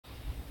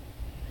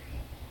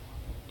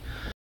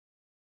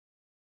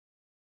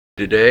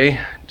today.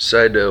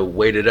 Decided to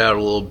wait it out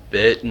a little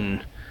bit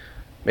and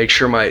make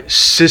sure my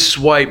cis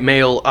white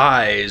male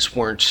eyes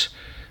weren't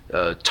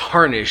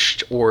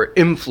tarnished or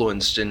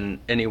influenced in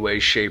any way,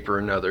 shape, or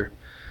another.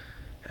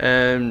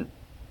 And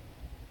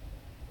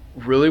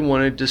really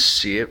wanted to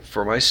see it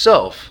for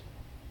myself.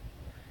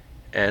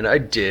 And I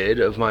did,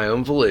 of my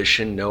own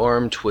volition, no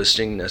arm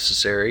twisting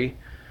necessary,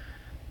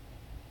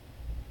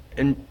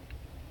 and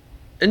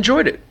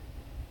enjoyed it.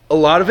 A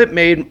lot of it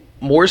made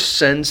more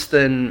sense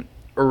than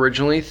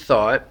originally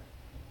thought,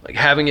 like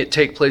having it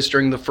take place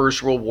during the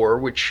First World War,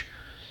 which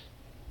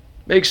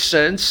makes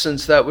sense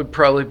since that would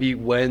probably be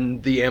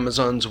when the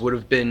Amazons would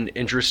have been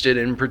interested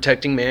in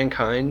protecting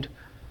mankind.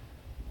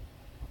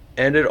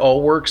 And it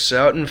all works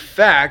out. In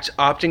fact,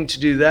 opting to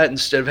do that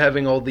instead of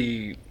having all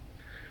the,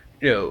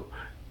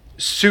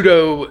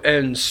 pseudo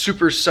and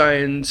super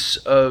science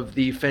of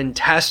the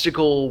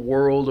fantastical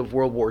world of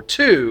World War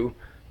II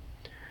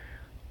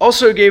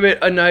also gave it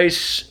a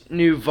nice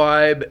new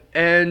vibe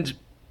and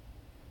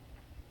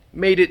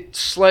made it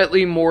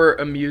slightly more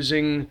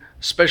amusing,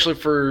 especially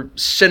for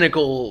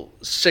cynical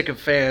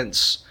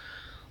sycophants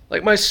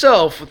like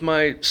myself with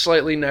my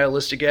slightly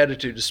nihilistic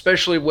attitude,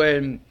 especially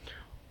when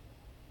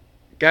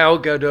Gal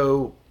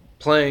Gadot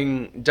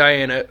playing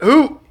Diana,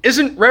 who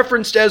isn't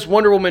referenced as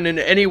Wonder Woman in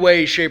any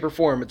way, shape, or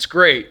form. It's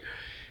great.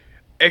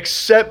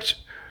 Except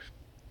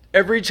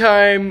every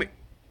time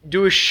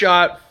do a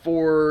shot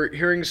for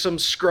hearing some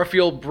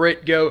scruffy old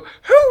Brit go,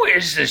 "Who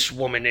is this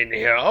woman in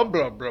here?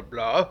 Blah, blah,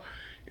 blah.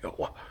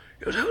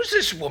 Who's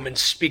this woman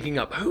speaking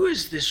up? Who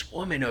is this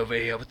woman over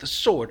here with the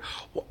sword?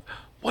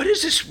 What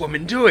is this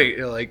woman doing?"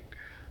 Like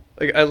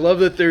I love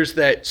that there's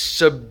that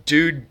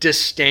subdued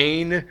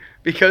disdain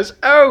because,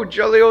 oh,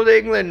 jolly old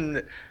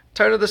England,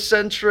 turn of the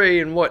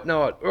century and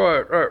whatnot.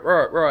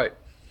 Right.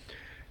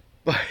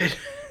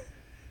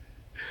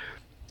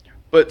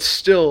 But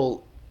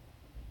still,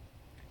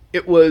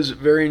 it was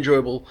very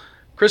enjoyable.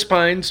 Chris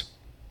Pine's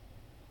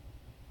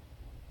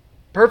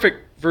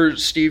perfect for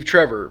Steve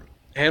Trevor.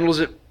 Handles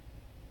it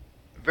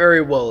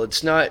very well.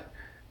 It's not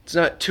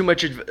too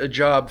much of a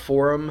job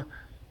for him.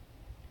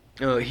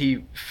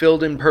 He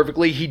filled in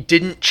perfectly. He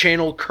didn't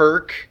channel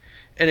Kirk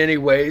in any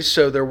way,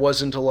 so there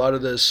wasn't a lot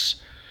of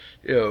this,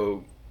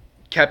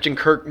 Captain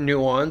Kirk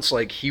nuance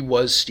like he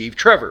was Steve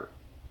Trevor.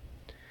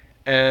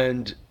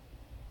 And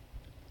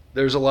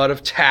there's a lot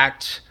of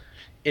tact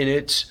in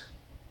it.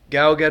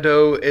 Gal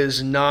Gadot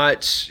is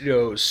not,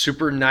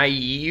 super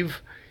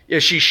naive. Yeah,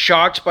 she's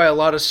shocked by a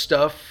lot of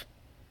stuff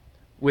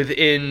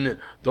within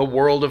the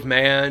world of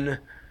man,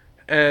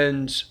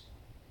 and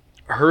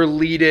her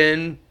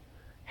lead-in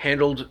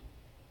handled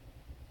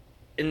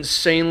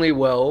insanely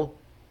well.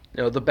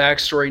 The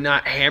backstory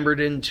not hammered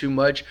in too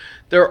much.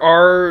 There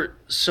are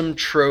some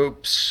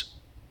tropes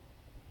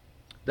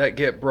that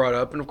get brought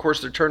up, and of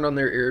course they're turned on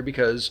their ear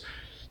because,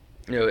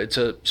 it's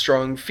a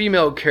strong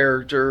female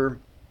character.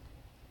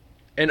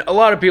 And a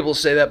lot of people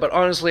say that, but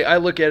honestly, I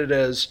look at it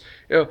as,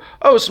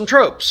 some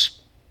tropes.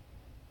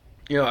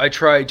 I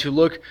try to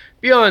look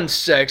beyond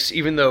sex,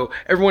 even though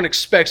everyone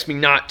expects me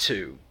not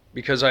to,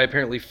 because I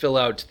apparently fill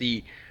out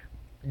the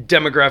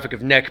demographic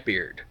of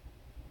neckbeard.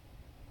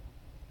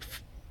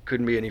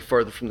 Couldn't be any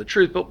farther from the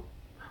truth, but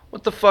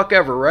what the fuck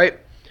ever, right?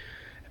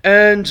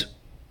 And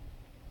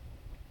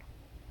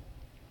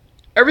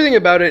everything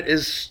about it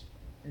is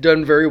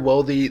done very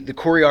well. The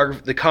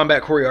choreography, the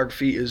combat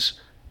choreography is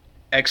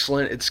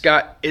excellent.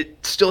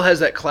 It still has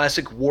that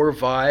classic war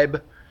vibe,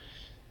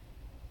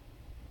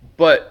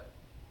 but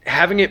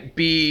having it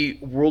be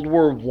World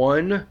War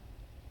I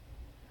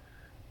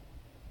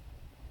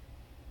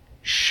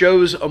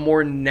shows a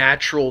more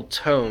natural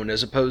tone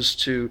as opposed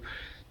to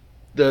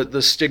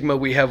the stigma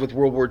we have with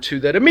World War II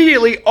that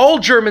immediately all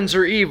Germans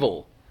are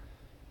evil,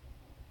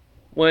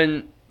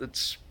 when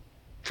it's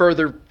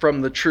further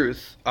from the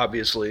truth,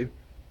 obviously.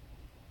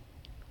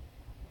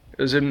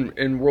 As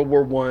in World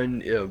War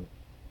I,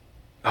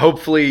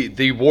 hopefully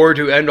the war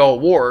to end all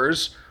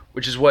wars,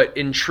 which is what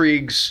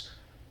intrigues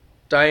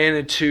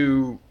Diana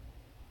to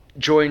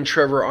join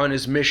Trevor on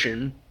his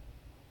mission.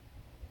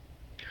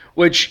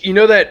 Which,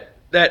 that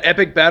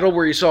epic battle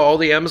where you saw all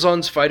the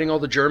Amazons fighting all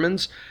the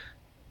Germans?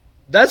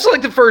 That's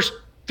like the first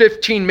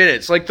 15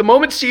 minutes. Like the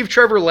moment Steve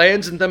Trevor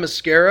lands in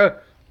Themyscira,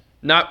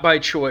 not by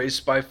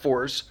choice, by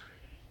force,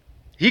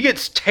 he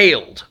gets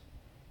tailed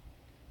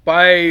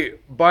by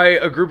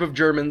a group of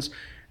Germans.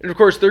 And of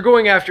course, they're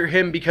going after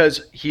him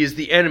because he is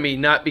the enemy,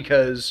 not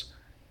because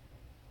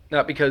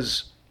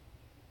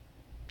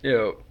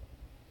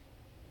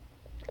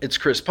it's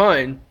Chris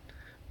Pine.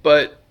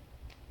 But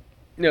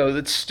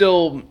it's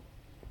still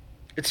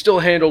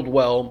handled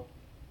well.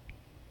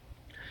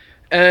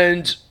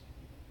 And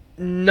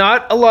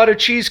not a lot of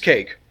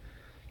cheesecake.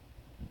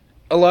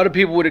 A lot of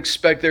people would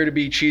expect there to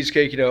be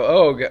cheesecake,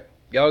 Gal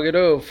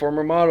Gadot,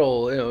 former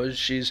model,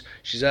 she's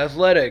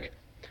athletic.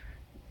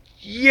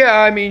 Yeah,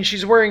 I mean,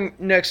 she's wearing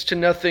next to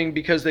nothing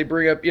because they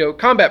bring up,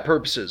 combat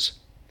purposes.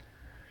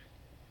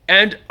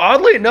 And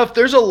oddly enough,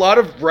 there's a lot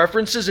of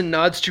references and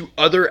nods to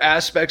other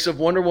aspects of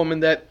Wonder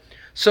Woman that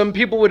some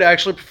people would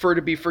actually prefer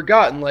to be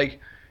forgotten. Like,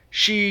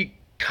 she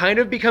kind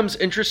of becomes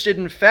interested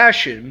in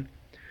fashion,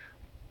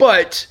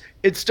 but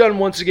it's done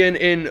once again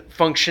in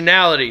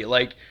functionality.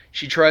 Like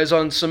she tries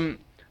on some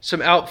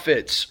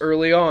outfits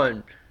early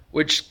on,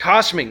 which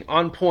costuming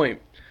on point.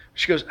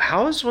 She goes,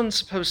 "How is one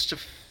supposed to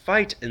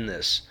fight in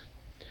this?"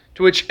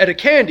 To which Etta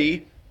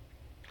Candy,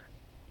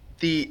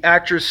 the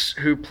actress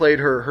who played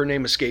her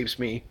name escapes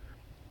me,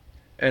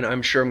 and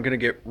I'm sure I'm gonna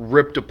get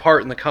ripped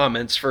apart in the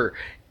comments for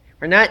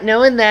not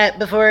knowing that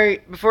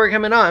before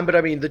coming on. But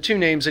I mean, the two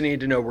names I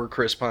need to know were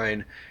Chris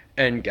Pine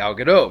and Gal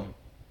Gadot,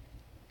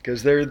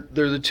 because they're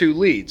the two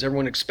leads.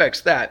 Everyone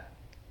expects that.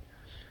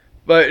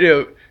 But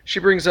she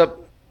brings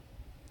up,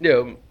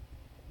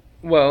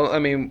 well, I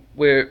mean,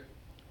 we're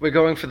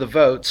going for the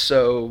votes,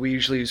 so we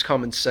usually use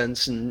common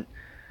sense and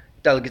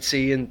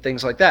delicacy and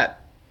things like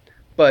that.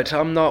 But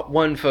I'm not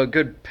one for a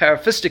good pair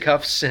of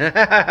fisticuffs.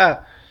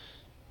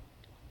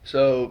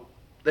 So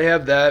they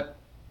have that.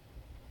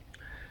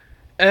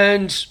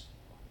 And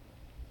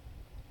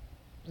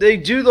they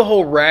do the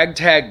whole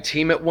ragtag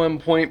team at one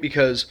point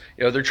because,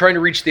 they're trying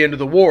to reach the end of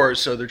the war,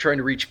 so they're trying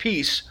to reach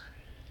peace.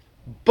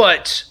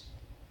 But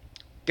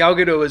Gal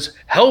Gadot is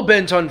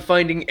hell-bent on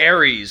finding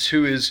Ares,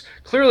 who is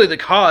clearly the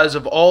cause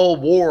of all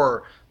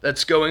war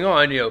that's going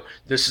on.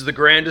 This is the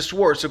grandest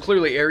war, so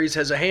clearly Ares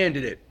has a hand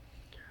in it.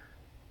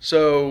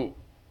 So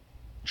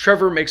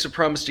Trevor makes a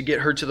promise to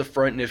get her to the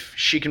front, and if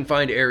she can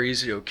find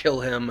Ares,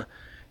 kill him,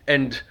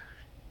 and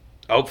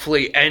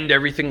hopefully end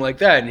everything like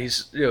that. And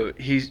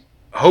he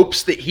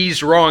hopes that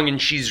he's wrong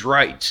and she's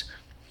right.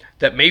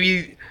 That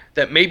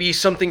maybe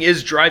something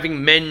is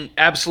driving men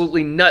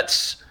absolutely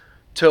nuts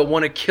to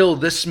want to kill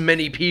this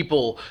many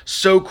people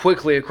so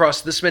quickly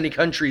across this many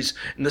countries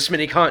and this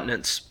many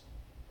continents.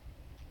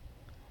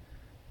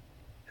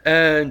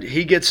 And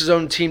he gets his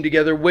own team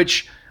together,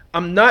 which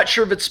I'm not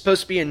sure if it's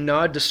supposed to be a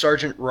nod to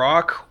Sergeant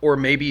Rock or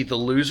maybe the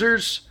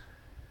Losers,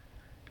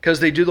 because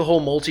they do the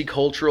whole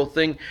multicultural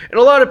thing. And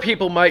a lot of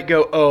people might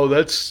go, oh,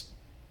 that's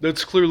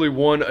clearly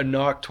a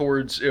knock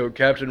towards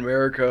Captain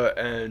America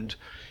and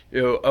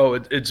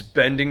it's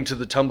bending to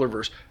the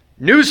Tumblrverse.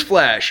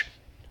 Newsflash: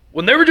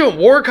 when they were doing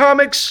war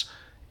comics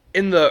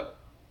in the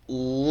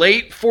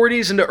late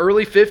 40s into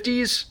early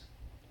 50s,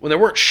 when they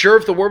weren't sure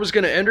if the war was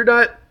going to end or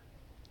not,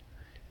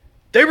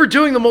 they were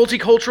doing the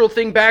multicultural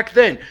thing back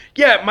then.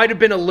 Yeah, it might have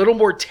been a little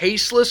more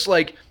tasteless.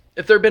 Like,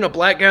 if there had been a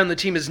black guy on the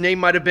team, his name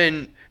might have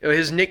been,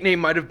 his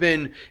nickname might have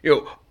been,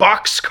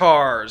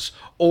 Boxcars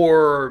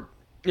or,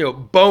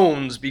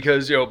 Bones,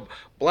 because,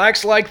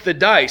 blacks like the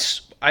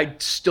dice. I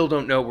still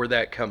don't know where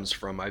that comes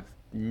from. I've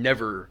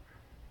never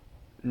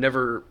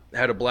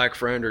had a black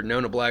friend or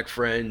known a black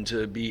friend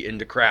to be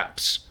into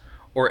craps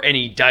or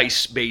any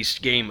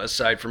dice-based game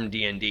aside from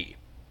D&D.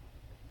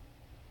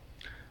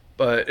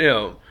 But,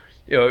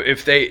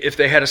 if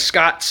they had a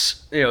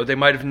Scots, they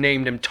might have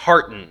named him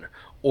Tartan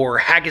or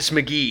Haggis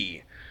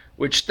McGee,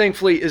 which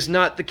thankfully is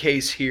not the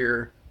case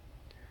here.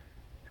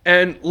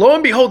 And lo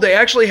and behold, they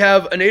actually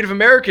have a Native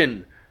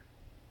American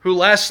who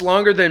lasts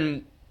longer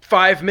than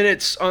 5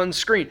 minutes on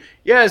screen.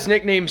 Yeah, his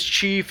nickname's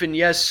Chief, and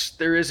yes,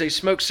 there is a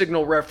smoke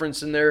signal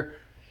reference in there.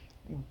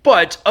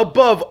 But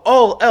above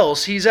all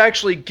else, he's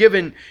actually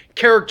given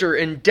character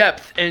and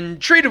depth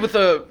and treated with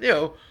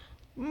a,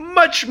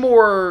 much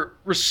more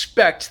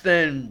respect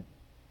than,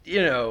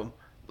 the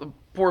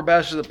poor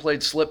bastard that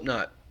played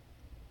Slipknot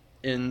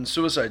in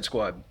Suicide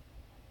Squad.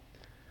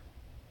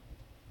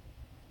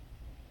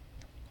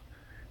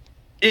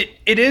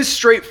 It is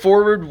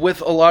straightforward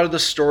with a lot of the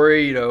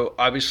story.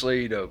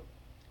 Obviously,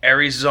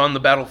 Ares is on the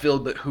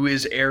battlefield, but who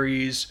is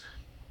Ares?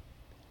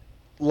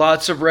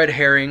 Lots of red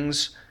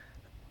herrings.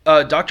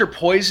 Dr.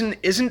 Poison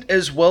isn't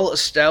as well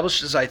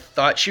established as I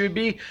thought she would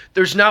be.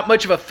 There's not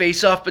much of a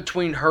face-off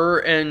between her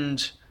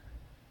and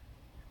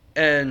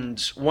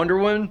Wonder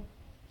Woman,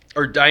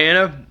 or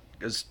Diana,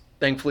 because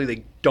thankfully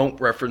they don't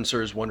reference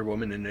her as Wonder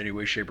Woman in any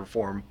way, shape, or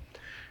form.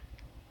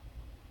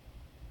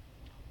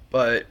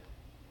 But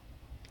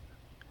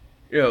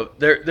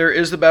there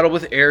is the battle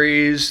with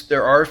Ares.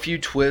 There are a few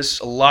twists,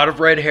 a lot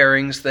of red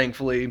herrings,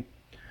 thankfully.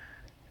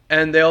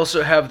 And they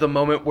also have the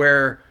moment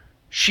where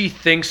she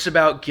thinks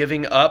about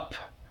giving up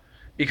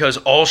because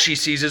all she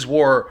sees is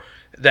war,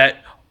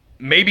 that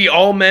maybe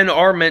all men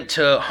are meant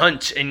to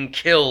hunt and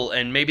kill,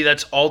 and maybe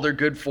that's all they're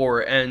good for,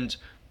 and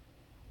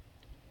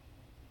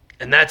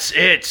that's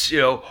it.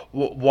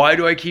 Why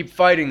do I keep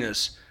fighting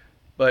this?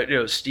 But,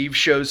 Steve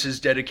shows his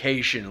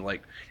dedication.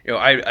 Like,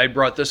 I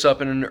brought this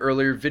up in an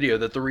earlier video,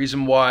 that the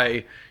reason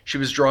why she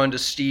was drawn to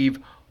Steve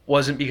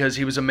wasn't because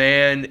he was a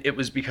man, it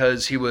was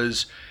because he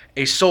was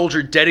a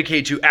soldier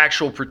dedicated to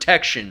actual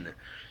protection.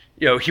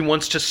 He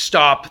wants to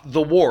stop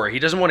the war. He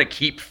doesn't want to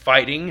keep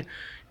fighting.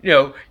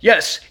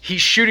 Yes,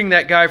 he's shooting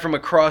that guy from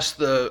across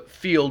the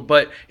field,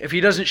 but if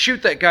he doesn't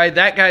shoot that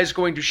guy is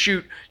going to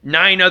shoot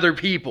 9 other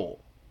people.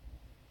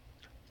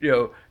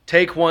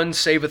 Take one,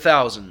 save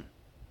 1,000.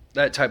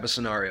 That type of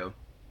scenario.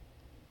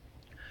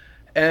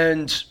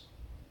 And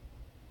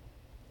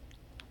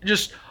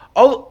just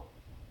the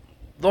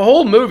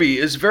whole movie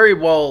is very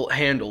well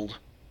handled.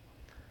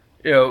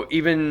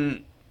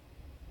 Even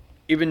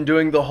even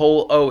doing the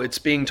whole, oh, it's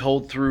being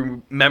told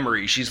through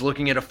memory. She's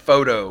looking at a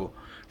photo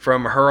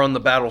from her on the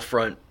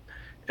battlefront,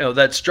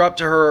 that's dropped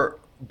to her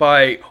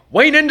by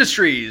Wayne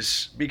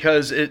Industries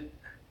because it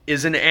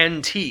is an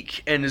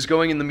antique and is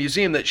going in the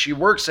museum that she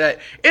works at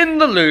in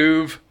the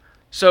Louvre.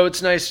 So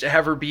it's nice to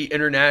have her be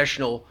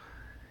international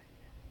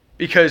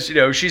because,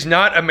 she's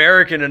not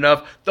American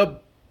enough.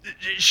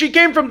 She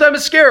came from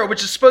Themyscira,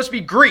 which is supposed to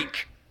be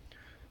Greek.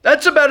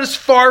 That's about as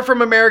far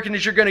from American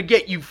as you're going to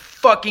get, you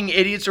fucking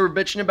idiots who are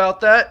bitching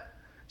about that.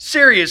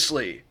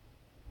 Seriously.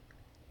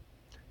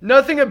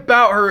 Nothing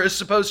about her is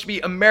supposed to be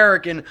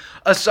American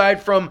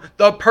aside from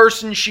the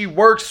person she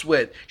works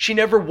with. She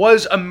never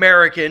was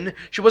American.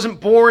 She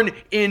wasn't born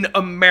in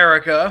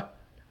America.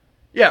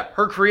 Yeah,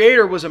 her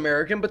creator was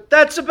American, but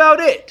that's about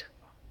it.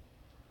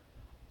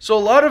 So a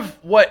lot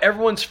of what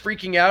everyone's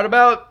freaking out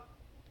about,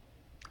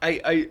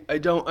 I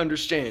don't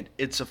understand.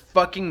 It's a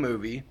fucking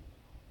movie.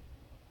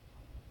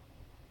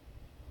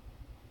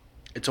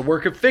 It's a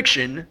work of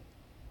fiction.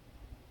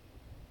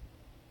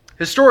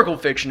 Historical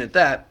fiction at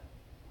that.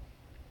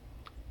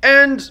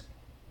 And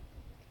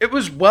it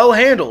was well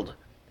handled.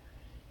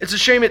 It's a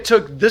shame it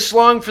took this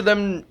long for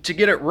them to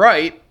get it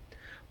right,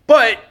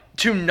 but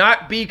to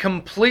not be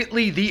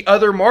completely the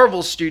other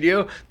Marvel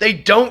studio, they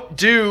don't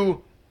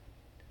do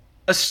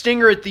a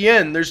stinger at the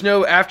end. There's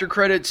no after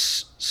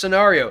credits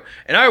scenario.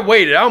 And I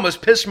waited. I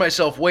almost pissed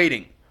myself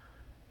waiting.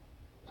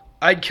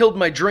 I'd killed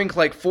my drink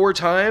like 4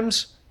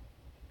 times.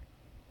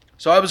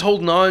 So I was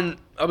holding on.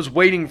 I was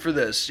waiting for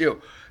this.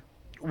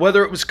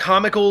 Whether it was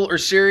comical or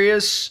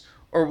serious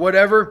or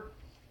whatever.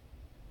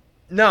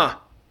 No,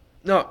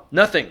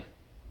 nothing.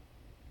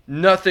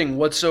 Nothing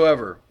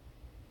whatsoever.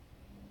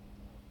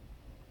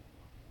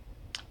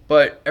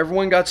 But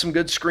everyone got some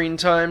good screen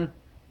time.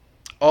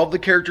 All of the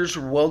characters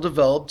were well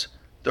developed.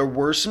 There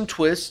were some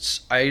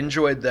twists. I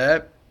enjoyed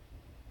that.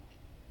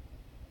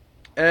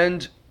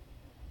 And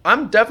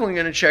I'm definitely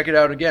going to check it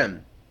out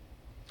again.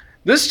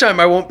 This time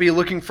I won't be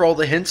looking for all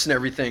the hints and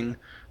everything.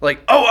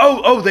 Like,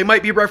 oh, they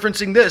might be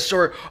referencing this.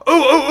 Or,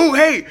 oh,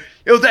 hey,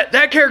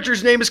 that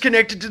character's name is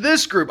connected to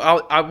this group.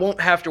 I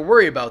won't have to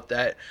worry about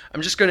that.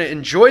 I'm just going to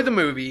enjoy the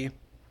movie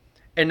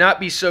and not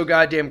be so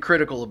goddamn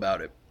critical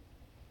about it.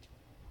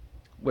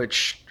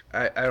 Which,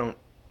 I don't...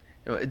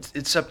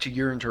 it's up to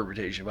your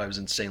interpretation if I was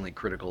insanely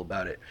critical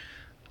about it.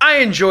 I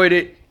enjoyed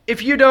it.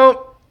 If you don't,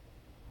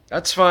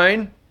 that's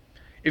fine.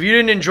 If you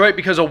didn't enjoy it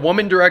because a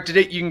woman directed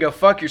it, you can go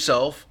fuck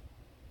yourself.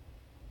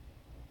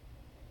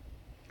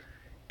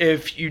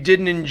 If you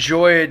didn't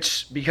enjoy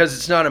it because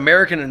it's not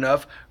American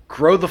enough,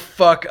 grow the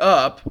fuck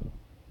up.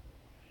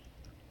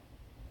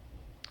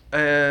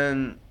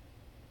 And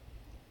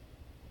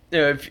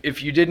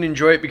if you didn't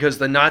enjoy it because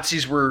the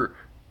Nazis were,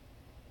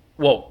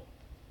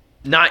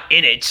 not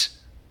in it,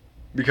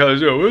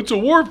 because it's a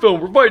war film,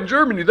 we're fighting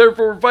Germany,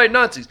 therefore we're fighting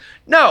Nazis.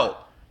 No,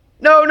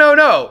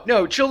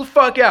 chill the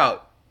fuck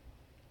out.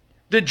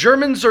 The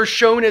Germans are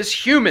shown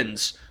as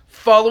humans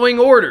following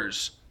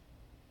orders.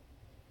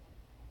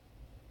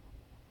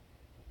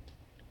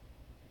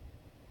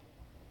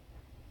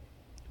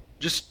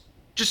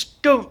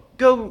 Just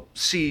go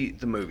see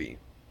the movie.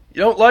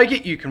 You don't like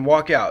it, you can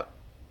walk out.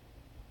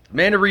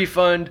 Demand a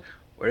refund,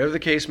 whatever the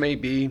case may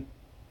be.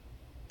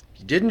 If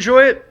you did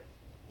enjoy it,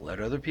 let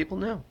other people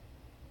know.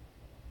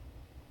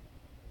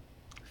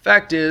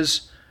 Fact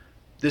is,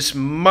 this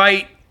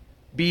might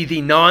be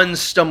the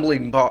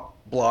non-stumbling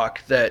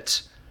block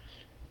that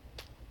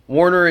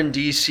Warner and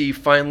DC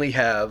finally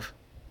have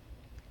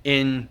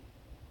in,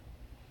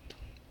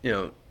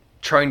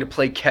 trying to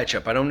play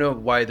catch-up. I don't know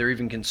why they're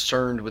even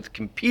concerned with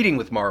competing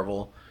with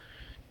Marvel.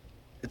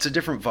 It's a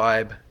different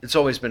vibe. It's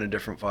always been a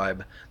different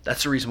vibe.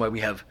 That's the reason why we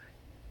have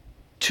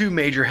 2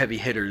 major heavy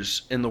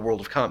hitters in the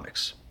world of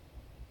comics.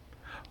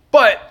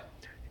 But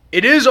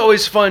it is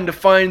always fun to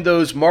find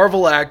those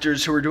Marvel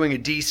actors who are doing a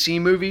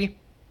DC movie.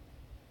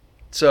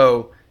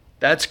 So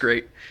that's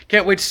great.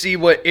 Can't wait to see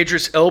what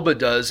Idris Elba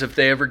does if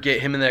they ever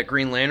get him in that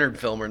Green Lantern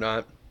film or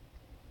not.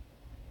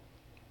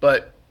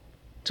 But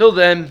till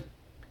then,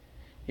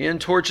 Ian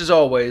Torch, as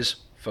always,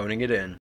 phoning it in.